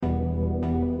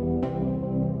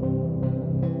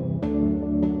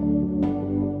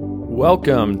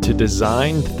Welcome to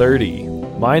Design 30.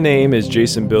 My name is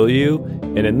Jason Bilyeu,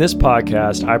 and in this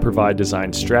podcast, I provide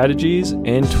design strategies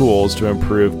and tools to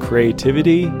improve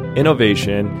creativity,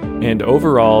 innovation, and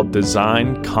overall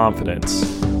design confidence.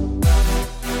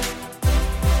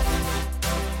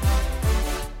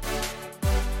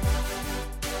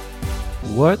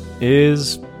 What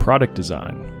is product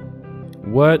design?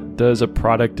 What does a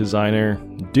product designer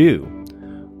do?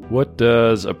 What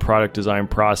does a product design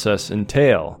process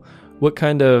entail? What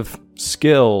kind of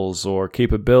skills or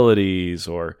capabilities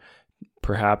or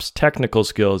perhaps technical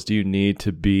skills do you need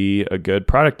to be a good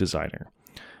product designer?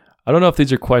 I don't know if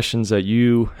these are questions that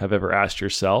you have ever asked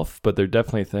yourself, but they're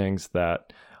definitely things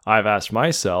that I've asked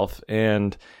myself.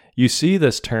 And you see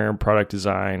this term product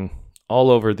design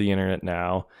all over the internet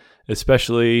now,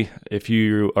 especially if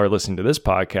you are listening to this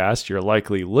podcast. You're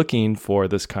likely looking for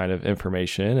this kind of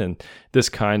information and this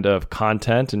kind of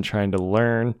content and trying to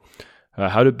learn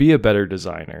how to be a better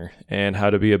designer and how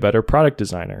to be a better product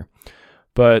designer.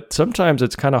 But sometimes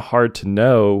it's kind of hard to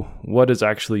know what is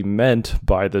actually meant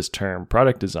by this term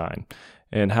product design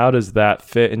and how does that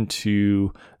fit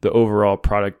into the overall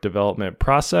product development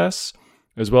process,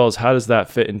 as well as how does that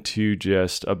fit into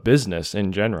just a business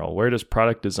in general. Where does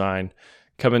product design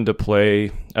come into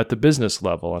play at the business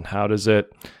level, and how does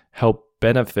it help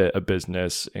benefit a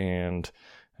business? And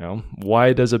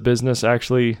why does a business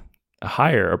actually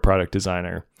hire a product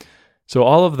designer? So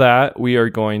all of that we are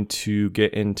going to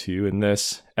get into in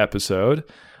this episode.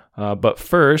 But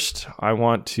first, I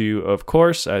want to, of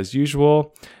course, as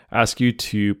usual, ask you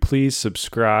to please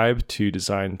subscribe to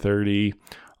Design 30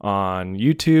 on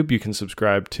YouTube. You can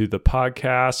subscribe to the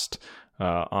podcast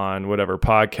on whatever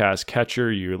podcast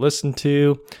catcher you listen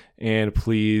to. And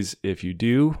please, if you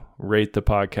do, rate the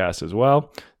podcast as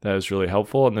well. That is really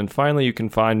helpful. And then finally, you can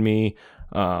find me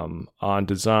on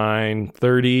Design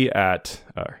 30 on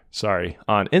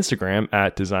Instagram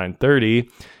at Design 30.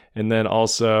 And then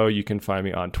also you can find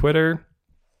me on Twitter,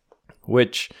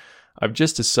 which I've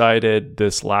just decided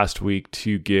this last week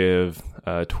to give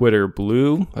Twitter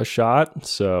Blue a shot.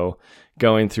 So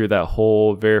going through that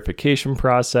whole verification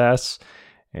process,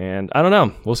 and I don't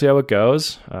know, we'll see how it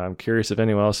goes. I'm curious if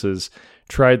anyone else has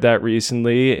tried that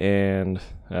recently and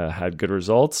had good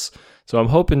results. So I'm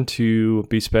hoping to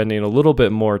be spending a little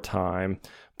bit more time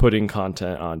putting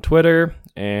content on Twitter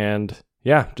and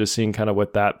just seeing kind of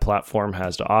what that platform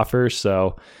has to offer.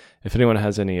 So if anyone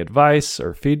has any advice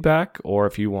or feedback, or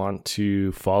if you want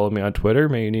to follow me on Twitter,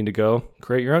 maybe you need to go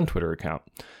create your own Twitter account.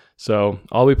 So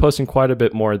I'll be posting quite a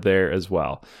bit more there as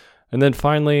well. And then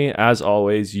finally, as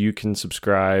always, you can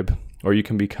subscribe or you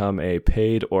can become a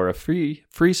paid or a free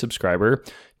subscriber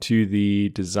to the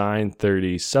Design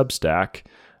 30 Substack,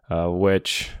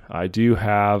 which I do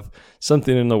have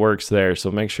something in the works there.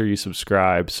 So make sure you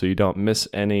subscribe so you don't miss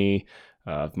any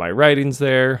of my writings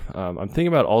there. I'm thinking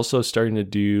about also starting to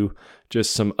do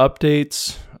just some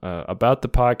updates about the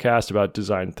podcast, about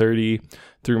Design 30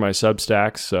 through my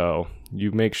Substack. So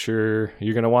you're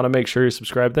going to want to make sure you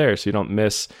subscribe there so you don't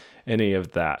miss any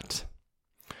of that.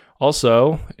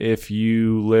 Also, if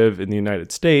you live in the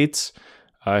United States,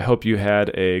 I hope you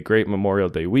had a great Memorial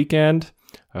Day weekend.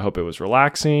 I hope it was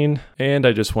relaxing. And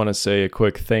I just want to say a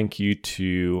quick thank you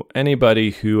to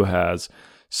anybody who has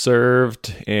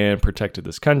served and protected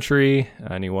this country,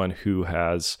 anyone who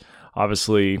has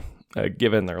obviously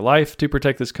given their life to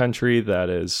protect this country. That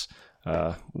is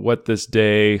what this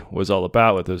day was all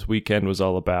about, what this weekend was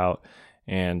all about.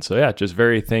 And so, just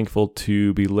very thankful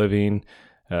to be living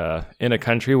in a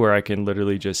country where I can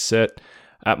literally just sit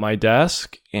at my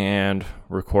desk and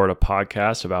record a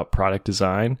podcast about product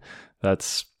design.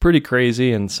 That's pretty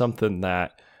crazy and something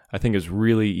that I think is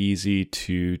really easy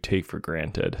to take for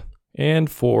granted. And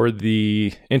for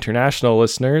the international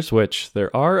listeners, which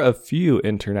there are a few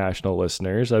international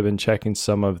listeners, I've been checking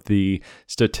some of the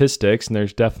statistics, and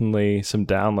there's definitely some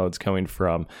downloads coming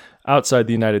from outside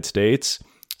the United States.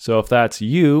 So if that's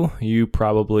you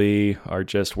probably are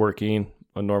just working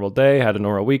a normal day, had a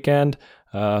normal weekend.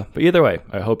 But either way,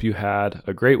 I hope you had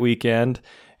a great weekend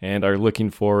and are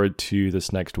looking forward to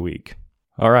this next week.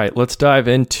 All right, let's dive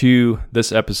into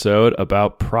this episode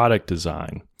about product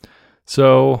design.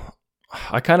 So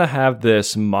I kind of have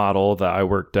this model that I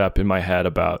worked up in my head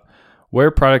about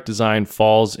where product design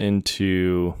falls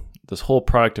into this whole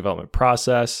product development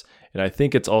process. And I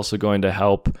think it's also going to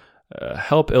help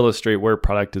illustrate where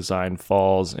product design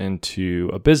falls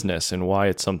into a business and why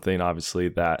it's something obviously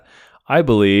that I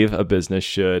believe a business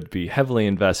should be heavily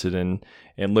invested in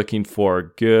and looking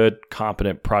for good,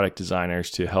 competent product designers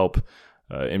to help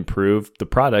improve the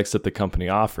products that the company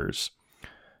offers.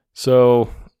 So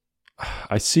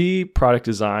I see product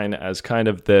design as kind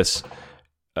of this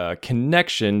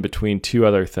connection between two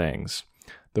other things.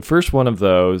 The first one of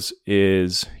those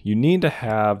is you need to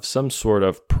have some sort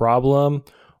of problem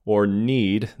or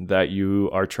need that you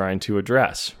are trying to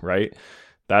address, right?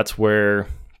 That's where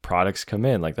products come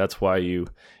in. Like that's why you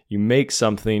make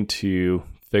something to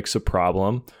fix a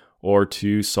problem or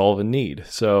to solve a need.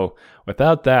 So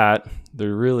without that,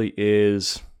 there really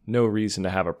is no reason to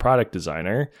have a product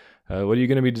designer. What are you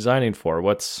going to be designing for?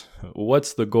 What's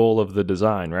the goal of the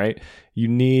design, right? You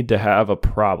need to have a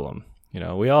problem.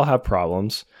 We all have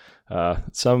problems,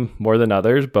 some more than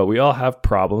others, but we all have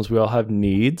problems. We all have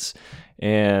needs,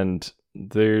 and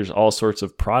there's all sorts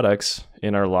of products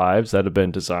in our lives that have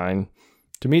been designed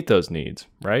to meet those needs,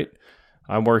 right?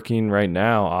 I'm working right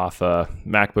now off a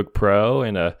MacBook Pro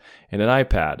and an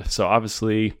iPad. So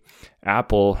obviously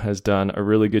Apple has done a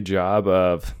really good job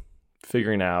of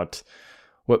figuring out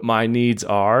what my needs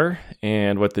are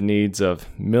and what the needs of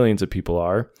millions of people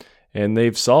are. And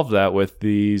they've solved that with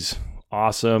these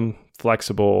awesome,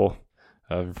 flexible,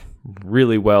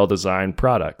 really well-designed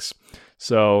products.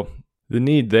 So the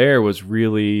need there was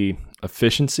really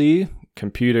efficiency.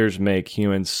 Computers make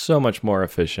humans so much more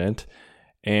efficient,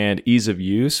 and ease of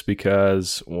use,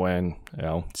 because when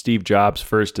Steve Jobs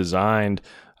first designed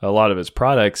a lot of his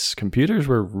products, computers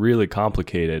were really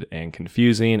complicated and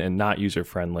confusing and not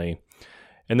user-friendly.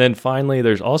 And then finally,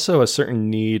 there's also a certain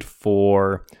need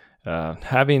for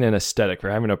having an aesthetic,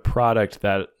 or having a product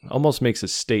that almost makes a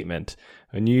statement.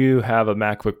 When you have a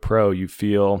MacBook Pro, you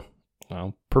feel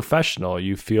professional.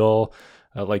 You feel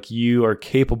like you are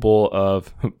capable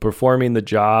of performing the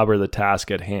job or the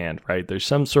task at hand, right? There's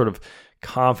some sort of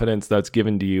confidence that's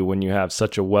given to you when you have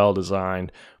such a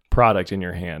well-designed product in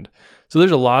your hand. So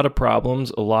there's a lot of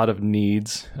problems, a lot of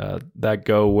needs that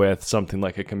go with something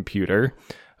like a computer.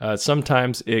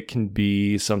 Sometimes it can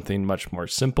be something much more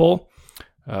simple.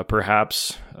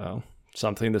 Perhaps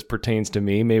something that pertains to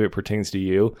me, maybe it pertains to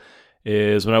you,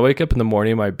 is when I wake up in the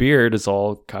morning, my beard is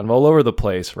all kind of all over the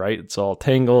place, right? It's all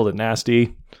tangled and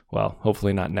nasty. Well,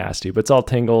 hopefully not nasty, but it's all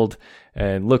tangled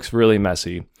and looks really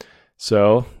messy.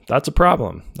 So that's a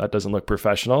problem. That doesn't look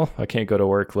professional. I can't go to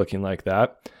work looking like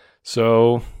that.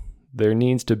 So there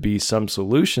needs to be some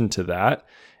solution to that.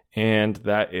 And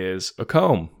that is a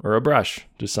comb or a brush,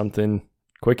 just something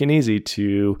quick and easy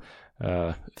to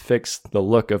fix the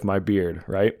look of my beard,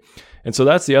 right? And so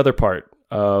that's the other part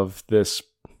of this.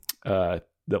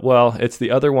 It's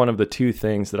the other one of the two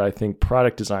things that I think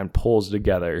product design pulls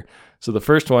together. So the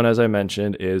first one, as I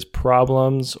mentioned, is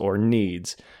problems or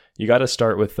needs. You got to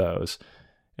start with those.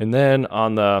 And then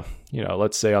on the,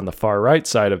 let's say on the far right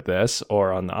side of this,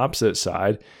 or on the opposite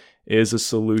side, is a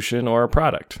solution or a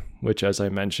product, which, as I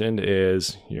mentioned,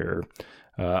 is your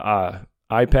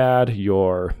iPad,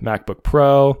 your MacBook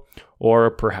Pro, or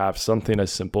perhaps something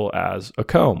as simple as a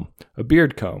comb, a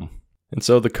beard comb. And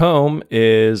so the comb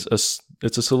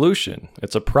it's a solution.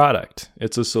 It's a product.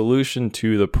 It's a solution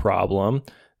to the problem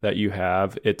that you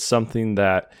have. It's something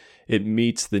that it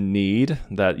meets the need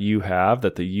that you have,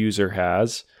 that the user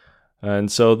has.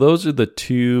 And so those are the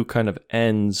two kind of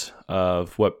ends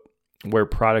of where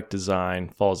product design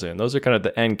falls in. Those are kind of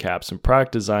the end caps, and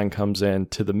product design comes in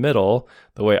to the middle,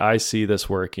 the way I see this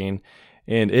working,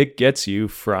 and it gets you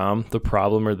from the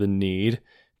problem or the need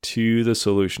to the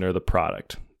solution or the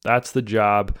product. That's the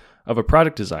job of a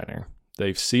product designer.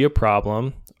 They see a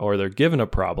problem, or they're given a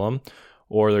problem,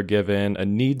 or they're given a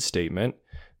need statement.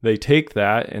 They take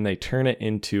that and they turn it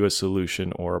into a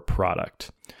solution or a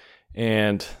product.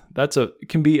 And it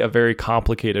can be a very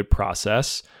complicated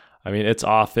process. I mean, it's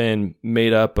often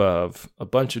made up of a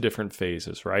bunch of different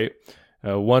phases, right?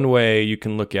 One way you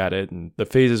can look at it, and the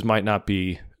phases might not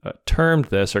be termed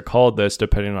this or called this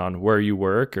depending on where you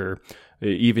work or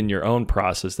even your own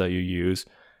process that you use.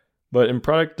 But in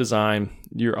product design,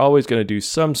 you're always going to do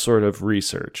some sort of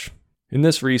research. And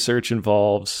this research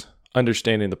involves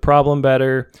understanding the problem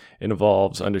better. It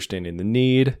involves understanding the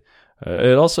need.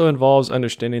 It also involves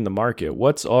understanding the market.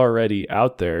 What's already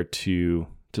out there to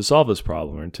solve this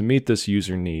problem or to meet this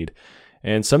user need.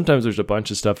 And sometimes there's a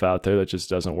bunch of stuff out there that just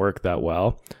doesn't work that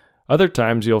well. Other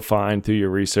times you'll find through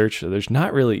your research there's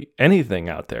not really anything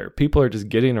out there. People are just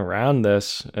getting around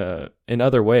this in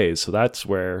other ways. So that's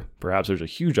where perhaps there's a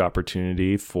huge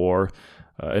opportunity for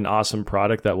an awesome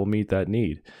product that will meet that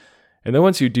need. And then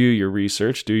once you do your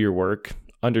research, do your work,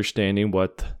 understanding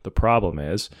what the problem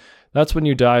is, that's when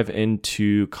you dive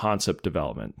into concept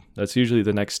development. That's usually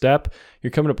the next step.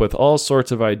 You're coming up with all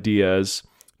sorts of ideas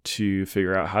to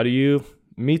figure out, how do you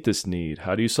meet this need?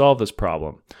 How do you solve this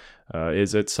problem?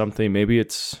 Is it something, maybe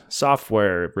it's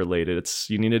software related,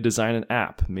 you need to design an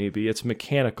app. Maybe it's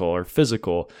mechanical or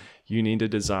physical. You need to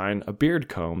design a beard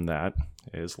comb that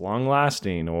is long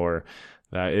lasting, or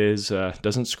that is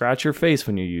doesn't scratch your face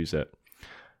when you use it.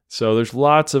 So there's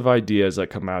lots of ideas that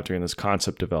come out during this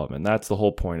concept development. That's the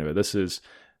whole point of it. This is,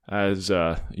 as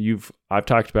I've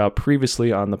talked about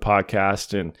previously on the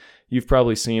podcast, and you've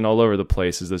probably seen all over the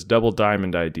place, is this double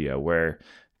diamond idea, where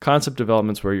concept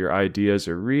development's where your ideas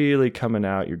are really coming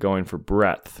out. You're going for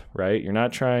breadth, right? You're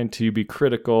not trying to be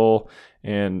critical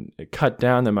and cut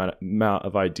down the amount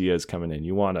of ideas coming in.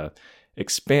 You want to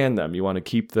expand them. You want to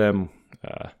keep them,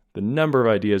 the number of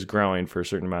ideas growing for a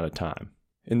certain amount of time.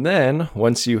 And then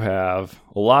once you have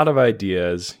a lot of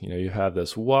ideas, you have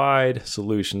this wide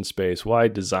solution space,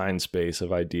 wide design space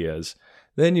of ideas,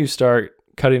 then you start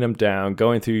cutting them down,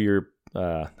 going through your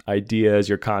ideas,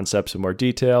 your concepts in more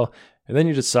detail, and then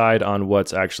you decide on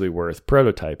what's actually worth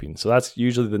prototyping. So that's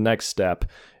usually the next step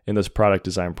in this product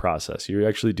design process. You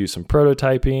actually do some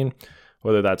prototyping,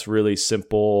 whether that's really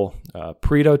simple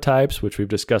prototypes, which we've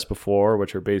discussed before,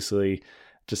 which are basically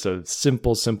just a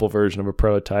simple version of a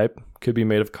prototype. Could be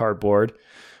made of cardboard,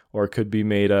 or it could be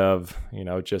made of,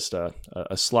 just a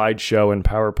slideshow in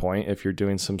PowerPoint if you're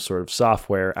doing some sort of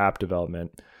software app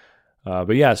development.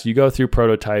 But yes, you go through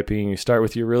prototyping, you start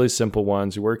with your really simple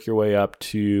ones, you work your way up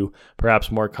to perhaps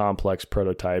more complex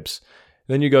prototypes.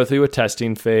 Then you go through a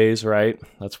testing phase, right?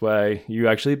 That's why you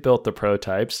actually built the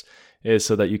prototypes, is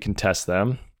so that you can test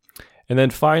them. And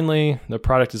then finally, the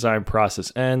product design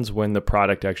process ends when the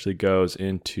product actually goes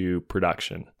into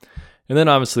production. And then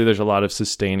obviously there's a lot of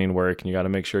sustaining work, and you got to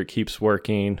make sure it keeps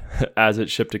working as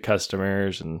it's shipped to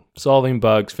customers and solving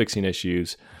bugs, fixing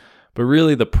issues. But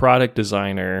really the product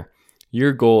designer,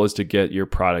 your goal is to get your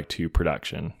product to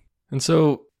production. And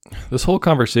so this whole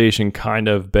conversation kind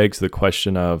of begs the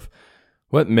question of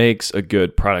what makes a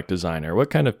good product designer? What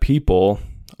kind of people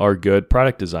are good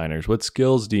product designers? What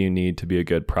skills do you need to be a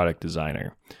good product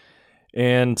designer?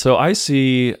 And so I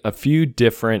see a few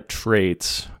different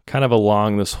traits kind of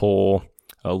along this whole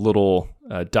little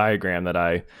diagram that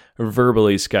I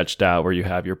verbally sketched out, where you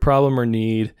have your problem or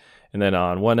need, and then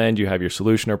on one end you have your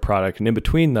solution or product, and in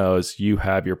between those you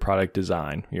have your product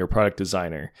design, your product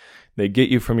designer. They get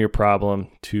you from your problem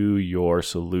to your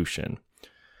solution.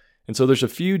 And so there's a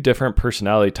few different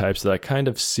personality types that I kind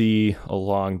of see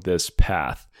along this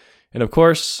path. And of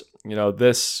course,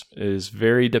 this is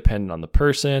very dependent on the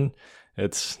person.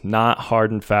 It's not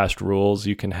hard and fast rules.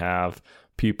 You can have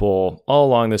people all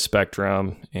along the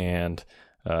spectrum, and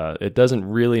it doesn't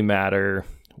really matter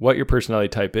what your personality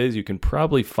type is. You can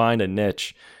probably find a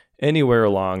niche anywhere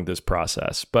along this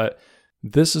process. But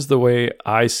this is the way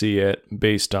I see it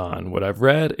based on what I've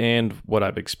read and what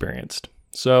I've experienced.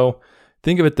 So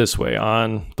think of it this way.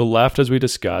 On the left, as we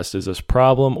discussed, is this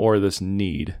problem or this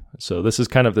need. So this is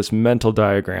kind of this mental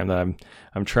diagram that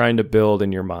I'm trying to build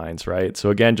in your minds, right?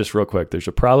 So again, just real quick, there's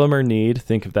a problem or need.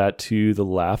 Think of that to the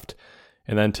left.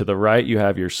 And then to the right, you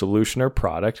have your solution or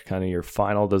product, kind of your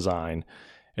final design.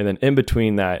 And then in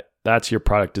between that, that's your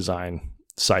product design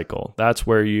cycle. That's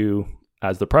where you,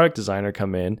 as the product designer,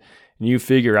 come in and you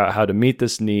figure out how to meet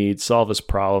this need, solve this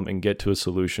problem, and get to a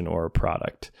solution or a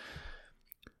product.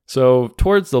 So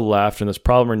towards the left in this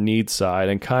problem or need side,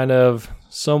 and kind of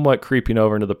somewhat creeping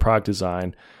over into the product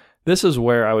design, this is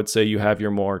where I would say you have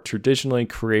your more traditionally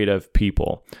creative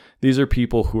people. These are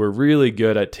people who are really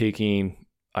good at taking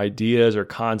ideas or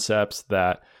concepts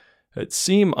that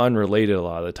seem unrelated a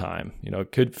lot of the time.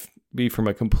 It could be from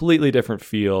a completely different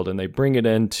field, and they bring it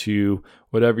into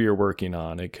whatever you're working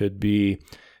on. It could be,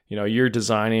 you're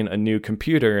designing a new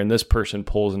computer and this person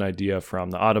pulls an idea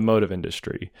from the automotive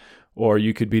industry. Or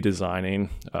you could be designing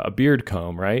a beard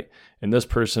comb, right? And this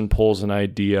person pulls an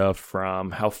idea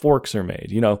from how forks are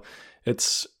made.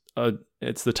 It's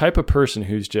the type of person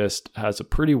who's just has a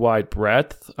pretty wide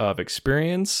breadth of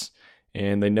experience,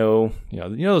 and they know,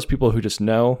 those people who just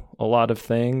know a lot of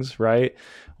things, right?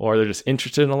 Or they're just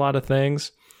interested in a lot of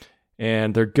things,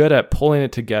 and they're good at pulling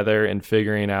it together and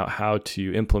figuring out how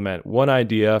to implement one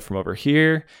idea from over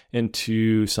here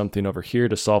into something over here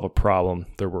to solve a problem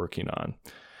they're working on.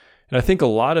 And I think a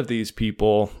lot of these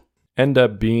people end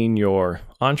up being your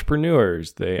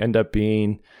entrepreneurs. They end up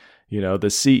being, the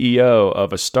CEO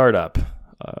of a startup.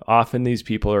 Often these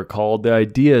people are called the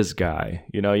ideas guy.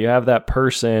 You have that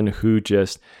person who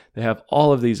they have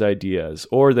all of these ideas,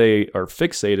 or they are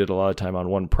fixated a lot of time on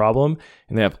one problem,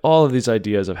 and they have all of these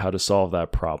ideas of how to solve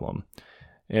that problem.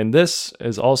 And this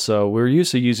is also, we're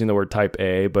used to using the word type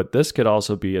A, but this could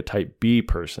also be a type B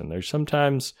person.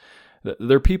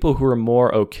 There are people who are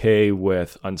more okay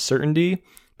with uncertainty,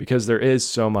 because there is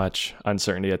so much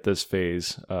uncertainty at this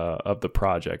phase of the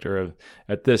project, or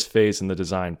at this phase in the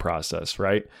design process,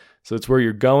 right? So it's where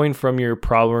you're going from your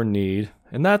problem or need,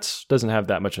 and that doesn't have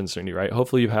that much uncertainty, right?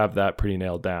 Hopefully you have that pretty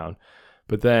nailed down.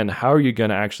 But then how are you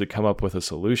going to actually come up with a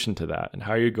solution to that? And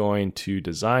how are you going to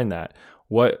design that?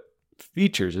 What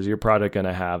features is your product going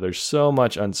to have? There's so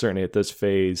much uncertainty at this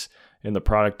phase in the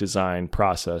product design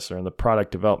process or in the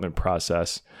product development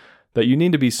process that you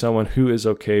need to be someone who is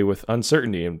okay with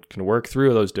uncertainty and can work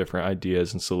through those different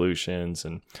ideas and solutions.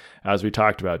 And as we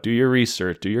talked about, do your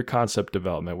research, do your concept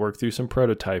development, work through some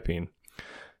prototyping.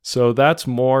 So that's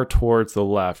more towards the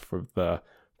left for the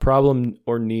problem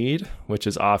or need, which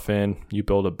is often you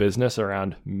build a business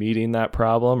around meeting that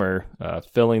problem or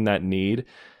filling that need.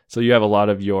 So you have a lot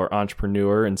of your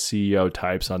entrepreneur and CEO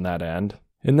types on that end.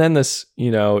 And then this,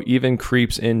 even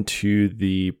creeps into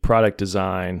the product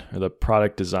design or the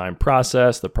product design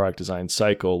process, the product design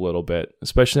cycle a little bit,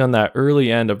 especially on that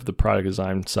early end of the product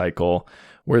design cycle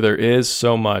where there is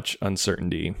so much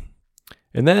uncertainty.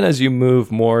 And then as you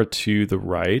move more to the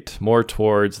right, more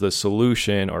towards the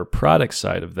solution or product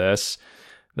side of this,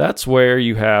 that's where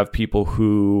you have people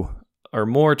who are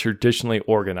more traditionally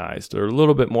organized or a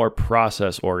little bit more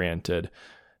process oriented.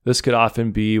 This could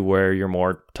often be where you're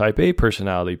more type A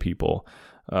personality people.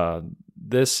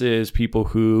 This is people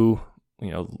who,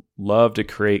 love to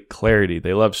create clarity.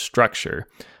 They love structure.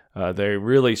 They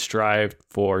really strive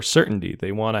for certainty.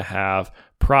 They want to have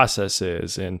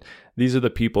processes. And these are the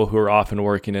people who are often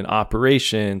working in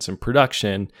operations and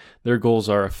production. Their goals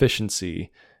are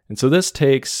efficiency. And so this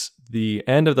takes the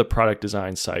end of the product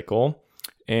design cycle,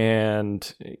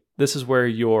 and this is where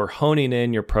you're honing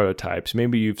in your prototypes.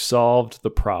 Maybe you've solved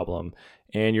the problem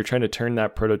and you're trying to turn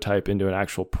that prototype into an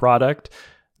actual product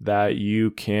that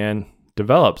you can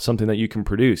develop, something that you can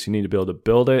produce. You need to be able to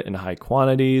build it in high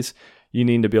quantities. You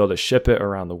need to be able to ship it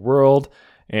around the world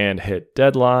and hit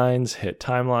deadlines, hit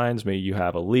timelines. Maybe you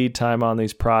have a lead time on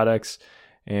these products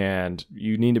and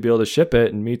you need to be able to ship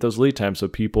it and meet those lead times so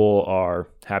people are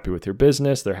happy with your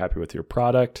business, they're happy with your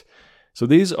product. So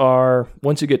these are,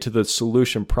 once you get to the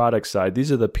solution product side,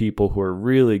 these are the people who are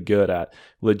really good at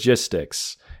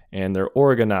logistics and they're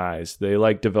organized. They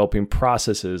like developing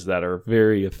processes that are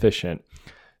very efficient.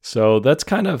 So that's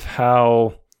kind of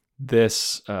how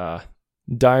this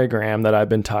diagram that I've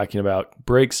been talking about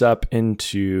breaks up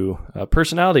into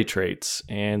personality traits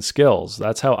and skills.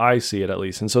 That's how I see it, at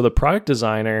least. And so the product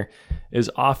designer is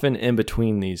often in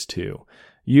between these two.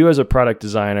 You as a product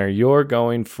designer, you're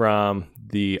going from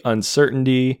the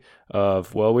uncertainty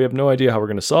of, well, we have no idea how we're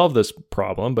going to solve this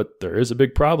problem, but there is a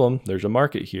big problem. There's a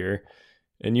market here.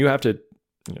 And you have to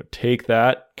take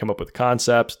that, come up with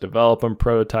concepts, develop them,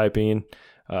 prototype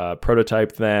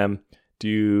them,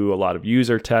 do a lot of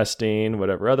user testing,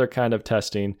 whatever other kind of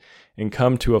testing, and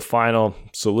come to a final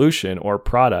solution or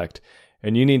product.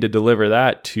 And you need to deliver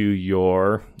that to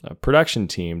your production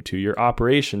team, to your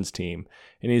operations team.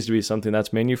 It needs to be something that's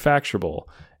manufacturable.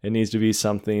 It needs to be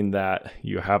something that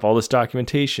you have all this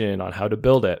documentation on how to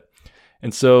build it.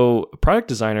 And so a product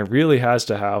designer really has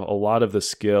to have a lot of the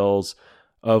skills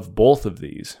of both of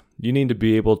these. You need to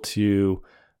be able to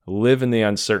live in the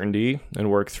uncertainty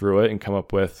and work through it and come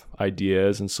up with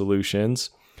ideas and solutions.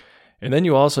 And then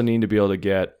you also need to be able to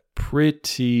get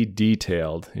pretty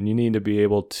detailed, and you need to be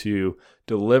able to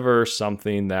deliver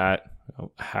something that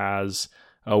has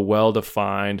a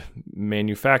well-defined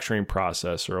manufacturing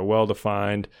process or a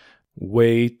well-defined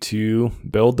way to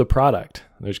build the product.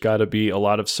 There's got to be a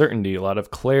lot of certainty, a lot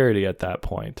of clarity at that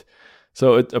point.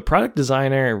 So a product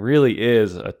designer really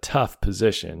is a tough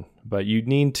position, but you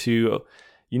need to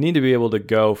be able to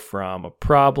go from a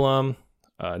problem,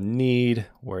 a need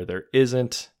where there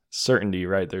isn't certainty,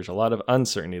 right? There's a lot of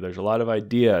uncertainty. There's a lot of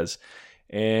ideas.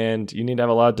 And you need to have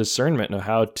a lot of discernment of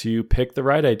how to pick the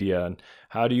right idea and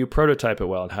how do you prototype it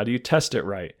well and how do you test it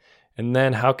right? And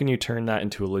then how can you turn that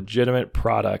into a legitimate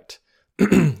product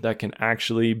that can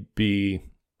actually be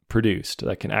produced,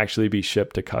 that can actually be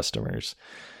shipped to customers?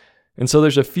 And so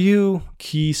there's a few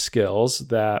key skills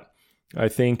that I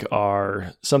think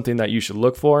are something that you should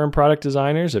look for in product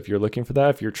designers if you're looking for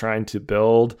that. If you're trying to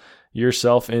build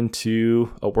yourself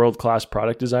into a world-class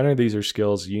product designer, these are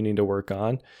skills you need to work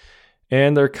on.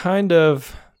 And they're kind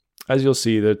of, as you'll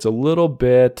see, there's a lot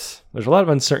of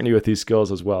uncertainty with these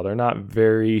skills as well. They're not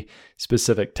very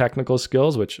specific technical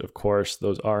skills, which of course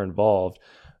those are involved.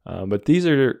 But these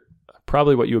are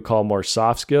probably what you would call more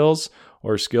soft skills,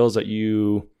 or skills that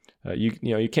you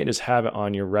can't just have it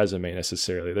on your resume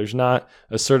necessarily. There's not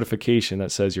a certification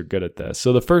that says you're good at this.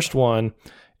 So the first one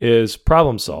is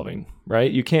problem solving, right?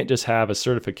 You can't just have a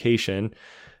certification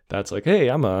that's like, hey,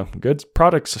 I'm a good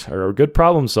product or a good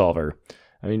problem solver.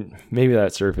 I mean, maybe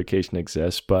that certification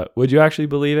exists, but would you actually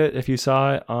believe it if you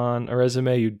saw it on a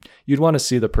resume? You'd want to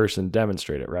see the person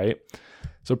demonstrate it, right?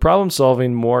 So problem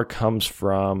solving more comes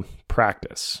from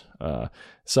practice.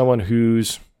 Someone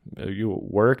who's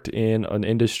worked in an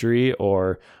industry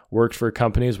or worked for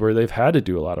companies where they've had to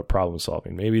do a lot of problem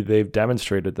solving. Maybe they've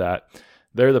demonstrated that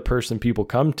they're the person people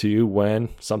come to when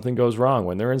something goes wrong,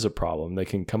 when there is a problem. They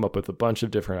can come up with a bunch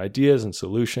of different ideas and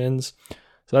solutions.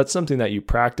 So that's something that you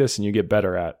practice and you get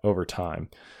better at over time.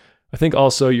 I think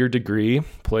also your degree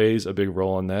plays a big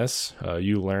role in this.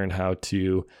 You learn how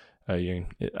to,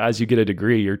 as you get a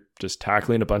degree, you're just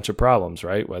tackling a bunch of problems,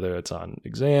 right? Whether it's on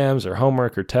exams or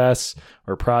homework or tests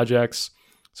or projects.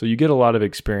 So you get a lot of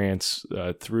experience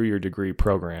through your degree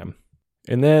program.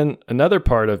 And then another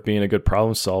part of being a good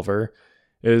problem solver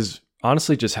is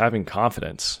honestly just having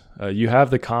confidence. You have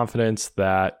the confidence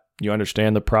that you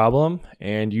understand the problem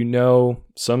and you know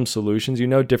some solutions, you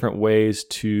know different ways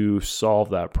to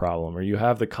solve that problem, or you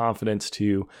have the confidence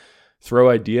to throw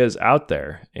ideas out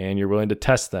there and you're willing to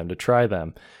test them, to try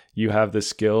them. You have the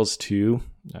skills to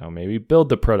maybe build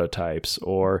the prototypes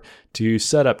or to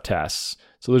set up tests.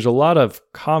 So there's a lot of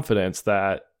confidence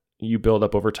that you build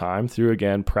up over time through,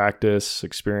 again, practice,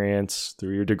 experience,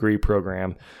 through your degree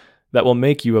program that will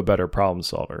make you a better problem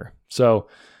solver. So,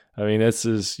 I mean,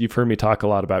 you've heard me talk a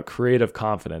lot about creative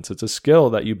confidence. It's a skill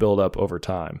that you build up over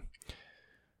time.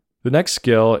 The next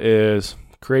skill is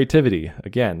creativity.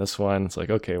 Again, this one, it's like,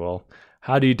 okay, well,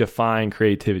 how do you define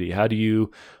creativity? How do you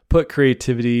put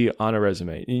creativity on a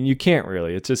resume? And you can't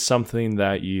really. It's just something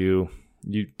that you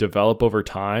develop over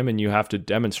time and you have to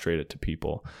demonstrate it to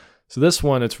people. So this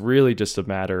one, it's really just a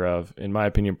matter of, in my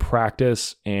opinion,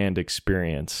 practice and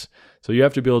experience. So you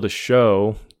have to be able to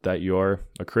show that you're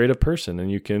a creative person,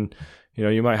 and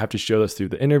you might have to show this through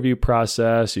the interview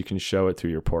process. You can show it through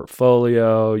your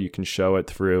portfolio. You can show it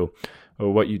through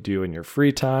what you do in your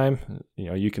free time.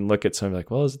 You can look at something like,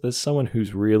 well, is this someone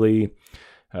who's really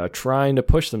trying to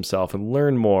push themselves and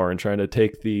learn more and trying to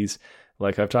take these,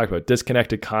 like I've talked about,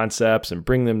 disconnected concepts and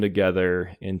bring them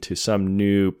together into some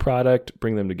new product,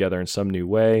 bring them together in some new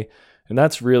way. And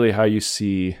that's really how you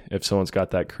see if someone's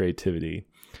got that creativity.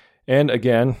 And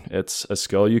again, it's a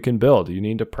skill you can build. You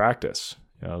need to practice.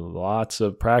 Lots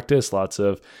of practice, lots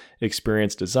of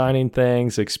experience designing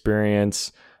things,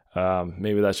 experience.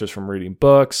 Maybe that's just from reading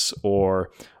books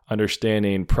or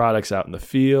understanding products out in the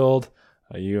field.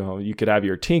 You could have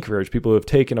your tinkerers, people who have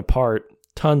taken apart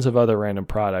tons of other random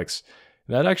products.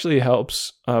 That actually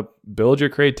helps build your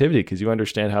creativity because you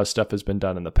understand how stuff has been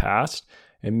done in the past.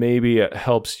 And maybe it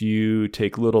helps you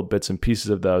take little bits and pieces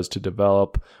of those to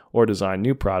develop or design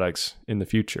new products in the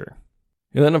future.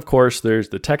 And then, of course, there's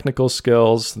the technical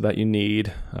skills that you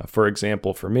need. For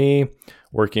example, for me,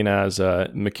 working as a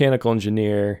mechanical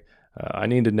engineer, I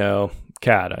need to know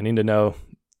CAD. I need to know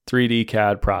 3D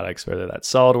CAD products, whether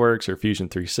that's SolidWorks or Fusion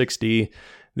 360.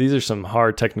 These are some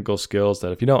hard technical skills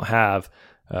that if you don't have,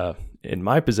 in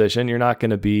my position, you're not going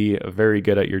to be very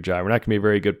good at your job. We're not going to be a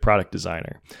very good product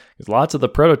designer. Because lots of the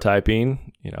prototyping,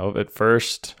 at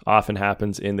first often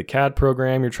happens in the CAD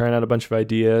program. You're trying out a bunch of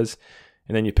ideas,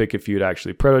 and then you pick a few to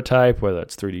actually prototype, whether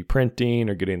it's 3D printing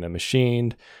or getting them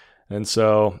machined. And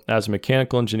so as a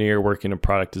mechanical engineer working in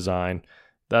product design,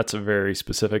 that's a very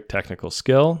specific technical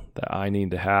skill that I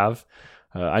need to have.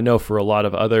 I know for a lot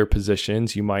of other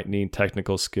positions, you might need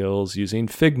technical skills using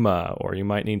Figma, or you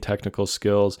might need technical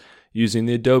skills using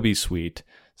the Adobe suite.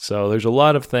 So there's a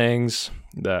lot of things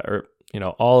that are,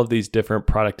 all of these different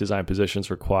product design positions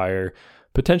require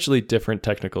potentially different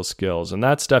technical skills. And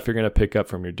that stuff you're going to pick up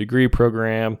from your degree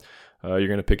program. You're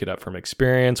going to pick it up from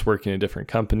experience working in different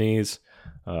companies.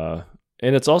 And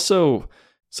it's also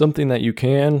something that you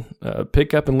can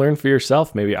pick up and learn for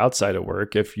yourself, maybe outside of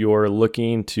work. If you're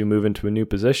looking to move into a new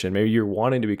position, maybe you're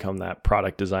wanting to become that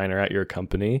product designer at your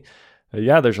company.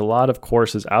 There's a lot of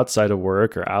courses outside of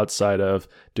work or outside of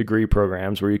degree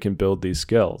programs where you can build these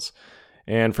skills.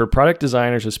 And for product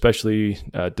designers, especially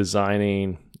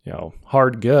designing,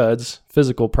 hard goods,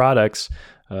 physical products,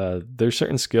 there's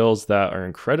certain skills that are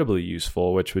incredibly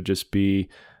useful, which would just be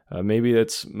maybe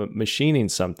it's machining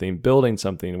something, building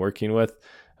something, working with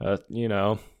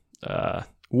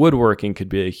woodworking could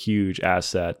be a huge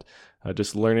asset.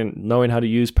 Just knowing how to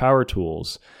use power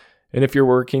tools. And if you're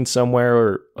working somewhere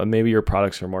or maybe your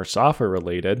products are more software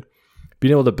related,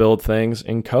 being able to build things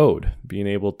in code, being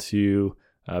able to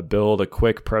build a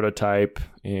quick prototype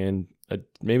in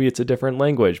maybe it's a different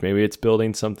language. Maybe it's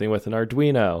building something with an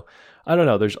Arduino. I don't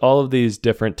know. There's all of these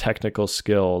different technical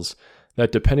skills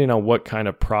that, depending on what kind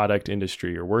of product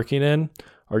industry you're working in,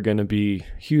 are going to be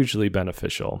hugely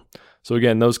beneficial. So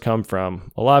again, those come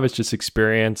from a lot of it's just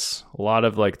experience. A lot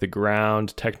of like the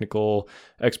ground technical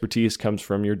expertise comes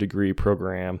from your degree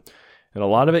program. And a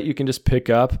lot of it you can just pick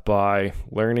up by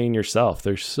learning yourself.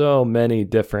 There's so many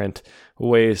different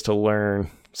ways to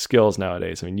learn skills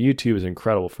nowadays. I mean, YouTube is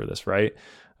incredible for this, right?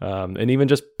 And even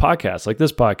just podcasts like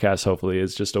this podcast, hopefully,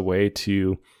 is just a way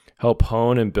to help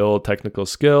hone and build technical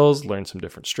skills, learn some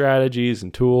different strategies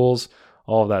and tools,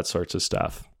 all of that sorts of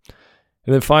stuff.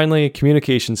 And then finally,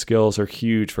 communication skills are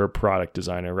huge for a product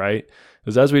designer, right?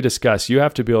 Because as we discussed, you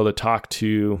have to be able to talk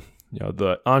to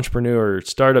the entrepreneur,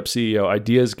 startup CEO,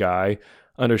 ideas guy,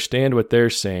 understand what they're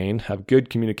saying, have good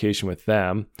communication with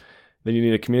them. Then you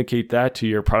need to communicate that to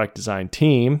your product design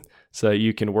team so that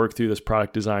you can work through this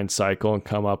product design cycle and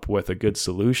come up with a good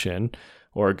solution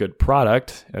or a good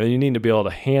product. And then you need to be able to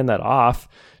hand that off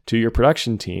to your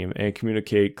production team and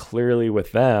communicate clearly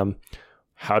with them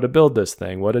how to build this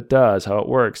thing, what it does, how it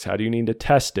works, how do you need to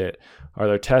test it? Are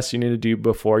there tests you need to do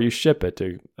before you ship it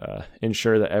to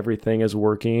ensure that everything is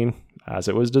working as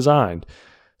it was designed?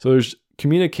 So there's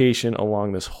communication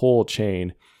along this whole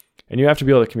chain, and you have to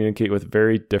be able to communicate with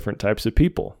very different types of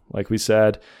people. Like we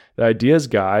said, the ideas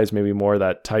guys, maybe more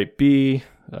that type B,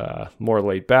 more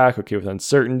laid back, okay with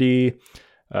uncertainty.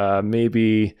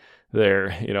 Maybe they're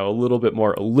a little bit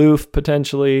more aloof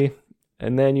potentially.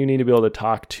 And then you need to be able to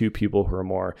talk to people who are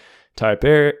more type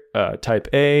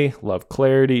A, love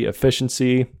clarity,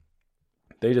 efficiency.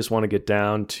 They just want to get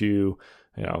down to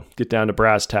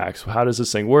brass tacks. How does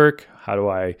this thing work? How do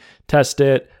I test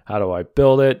it? How do I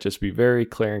build it? Just be very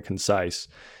clear and concise.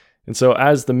 And so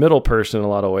as the middle person in a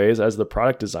lot of ways, as the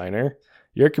product designer,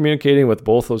 you're communicating with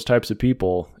both those types of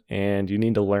people, and you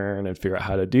need to learn and figure out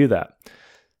how to do that.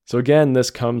 So again, this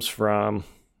comes from,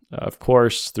 of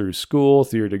course, through school,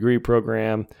 through your degree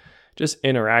program, just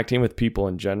interacting with people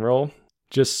in general,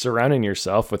 just surrounding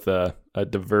yourself with a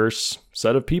diverse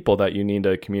set of people that you need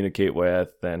to communicate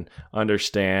with and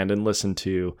understand and listen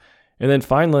to. And then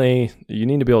finally, you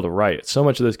need to be able to write. So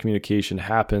much of this communication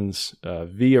happens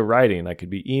via writing. That could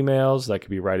be emails, that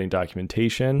could be writing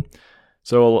documentation.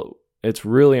 So it's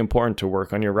really important to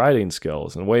work on your writing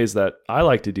skills. And ways that I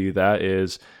like to do that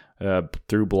is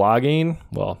through blogging.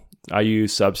 Well, I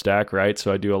use Substack, right?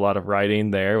 So I do a lot of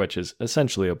writing there, which is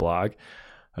essentially a blog.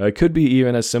 It could be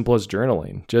even as simple as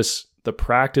journaling. Just the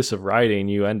practice of writing,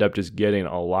 you end up just getting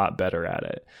a lot better at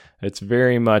it. It's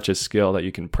very much a skill that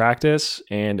you can practice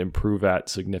and improve at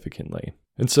significantly.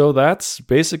 And so that's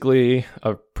basically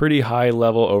a pretty high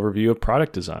level overview of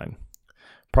product design.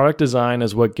 Product design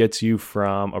is what gets you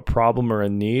from a problem or a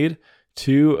need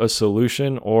to a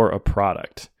solution or a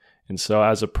product. And so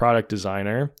as a product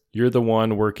designer, you're the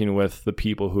one working with the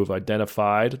people who have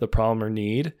identified the problem or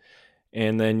need.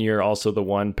 And then you're also the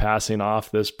one passing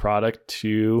off this product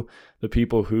to the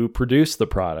people who produce the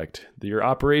product, your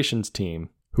operations team,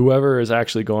 whoever is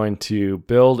actually going to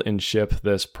build and ship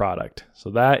this product. So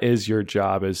that is your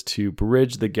job, is to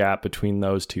bridge the gap between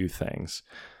those two things.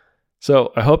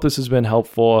 So I hope this has been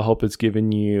helpful. I hope it's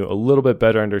given you a little bit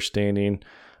better understanding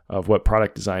of what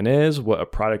product design is, what a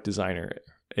product designer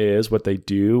is, what they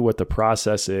do, what the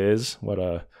process is, what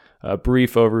a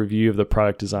brief overview of the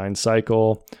product design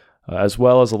cycle, as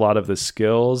well as a lot of the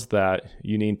skills that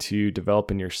you need to develop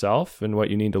in yourself and what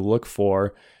you need to look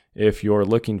for if you're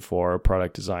looking for a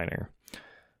product designer.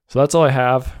 So that's all I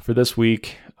have for this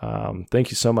week. Thank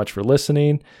you so much for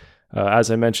listening.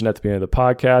 As I mentioned at the beginning of the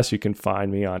podcast, you can find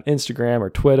me on Instagram or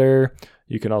Twitter.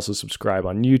 You can also subscribe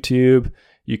on YouTube.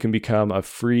 You can become a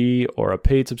free or a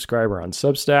paid subscriber on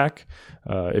Substack.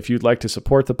 If you'd like to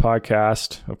support the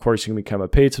podcast, of course, you can become a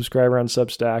paid subscriber on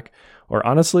Substack, or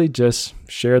honestly, just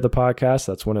share the podcast.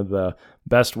 That's one of the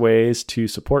best ways to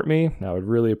support me. I would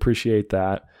really appreciate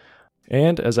that.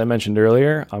 And as I mentioned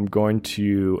earlier, I'm going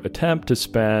to attempt to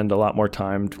spend a lot more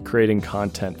time creating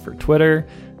content for Twitter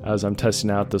as I'm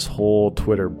testing out this whole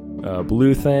Twitter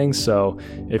Blue thing. So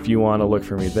if you want to look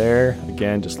for me there,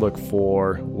 again, just look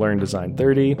for Learn Design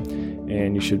 30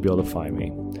 and you should be able to find me.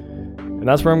 And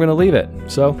that's where I'm going to leave it.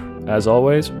 So as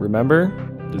always, remember,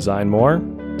 design more,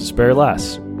 despair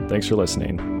less. Thanks for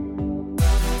listening.